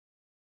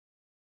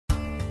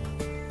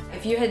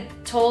If you had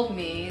told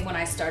me when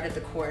I started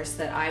the course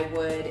that I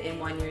would, in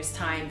 1 year's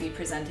time, be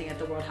presenting at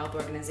the World Health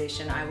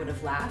Organization, I would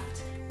have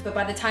laughed. But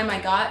by the time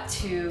I got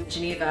to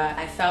Geneva,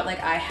 I felt like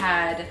I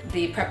had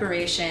the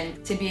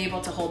preparation to be able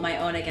to hold my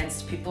own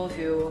against people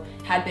who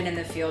had been in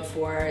the field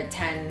for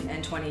 10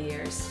 and 20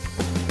 years.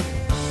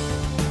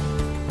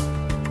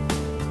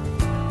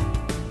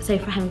 So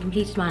for having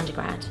completed my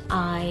undergrad,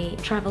 I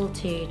travelled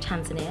to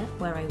Tanzania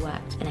where I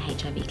worked in a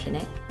HIV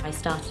clinic. I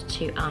started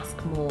to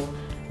ask more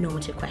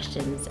normative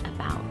questions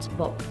about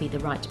what would be the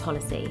right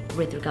policy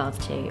with regards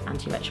to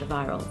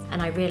antiretrovirals.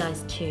 And I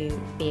realised to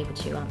be able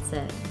to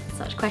answer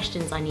such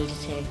questions I needed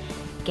to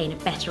gain a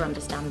better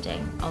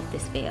understanding of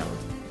this field.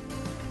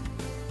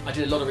 I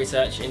did a lot of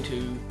research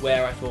into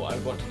where I thought I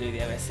would want to do the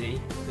MSc.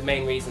 The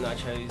main reason I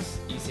chose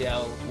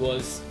UCL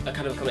was a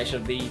kind of combination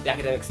of the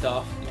academic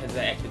staff in terms of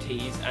their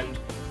expertise and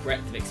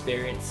breadth of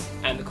experience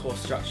and the course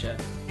structure.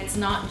 It's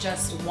not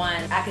just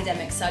one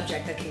academic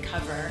subject that can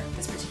cover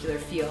this particular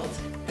field.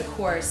 The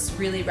course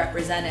really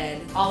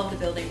represented all of the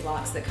building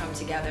blocks that come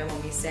together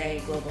when we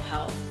say global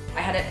health.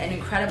 I had an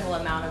incredible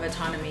amount of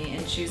autonomy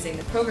in choosing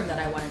the program that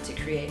I wanted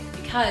to create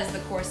because the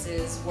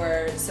courses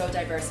were so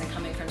diverse and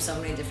coming from so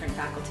many different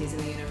faculties in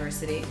the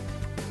university.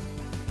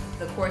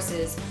 The course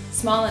is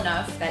small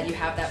enough that you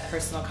have that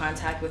personal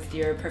contact with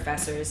your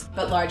professors,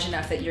 but large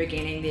enough that you're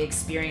gaining the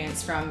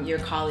experience from your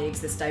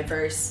colleagues, this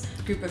diverse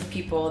group of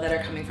people that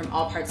are coming from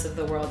all parts of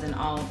the world and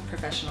all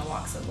professional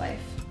walks of life.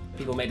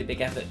 People made a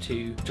big effort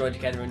to join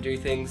together and do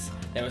things.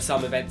 There were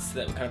some events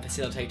that were kind of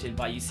facilitated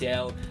by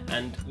UCL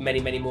and many,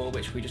 many more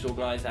which we just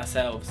organised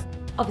ourselves.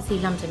 Obviously,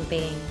 London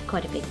being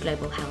quite a big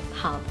global health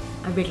hub,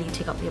 I really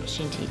took up the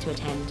opportunity to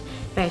attend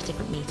various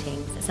different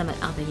meetings, some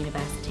at other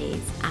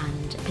universities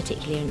and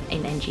particularly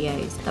in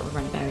NGOs that were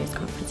running various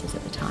conferences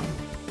at the time.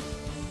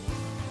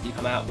 You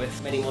come out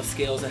with many more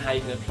skills and how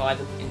you can apply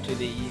them into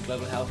the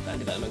global health and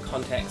development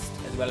context,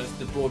 as well as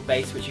the broad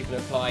base which you can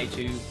apply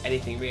to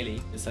anything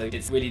really. So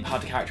it's really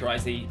hard to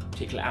characterise the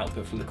particular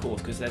output from the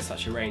course because there's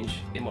such a range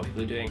in what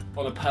people are doing.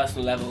 On a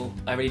personal level,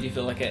 I really do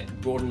feel like it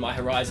broadened my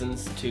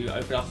horizons to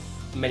open up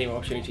many more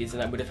opportunities than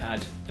I would have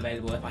had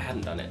available if I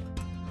hadn't done it.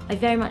 I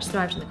very much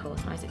thrived in the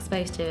course and I was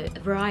exposed to a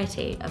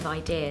variety of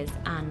ideas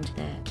and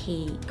the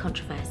key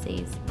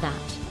controversies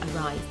that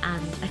arise,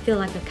 and I feel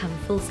like I've come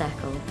full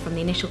circle from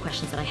the initial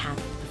questions that I had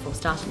before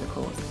starting the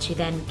course to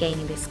then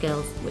gaining the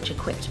skills which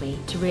equipped me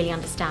to really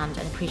understand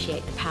and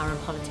appreciate the power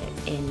of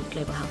politics in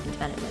global health and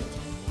development.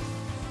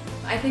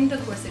 I think the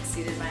course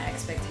exceeded my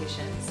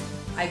expectations.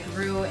 I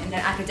grew in an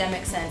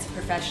academic sense, a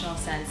professional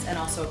sense, and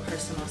also a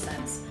personal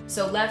sense.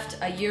 So left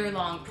a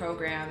year-long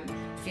program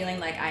feeling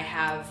like I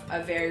have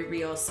a very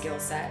real skill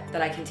set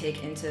that I can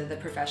take into the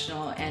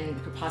professional and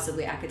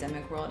possibly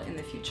academic world in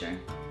the future.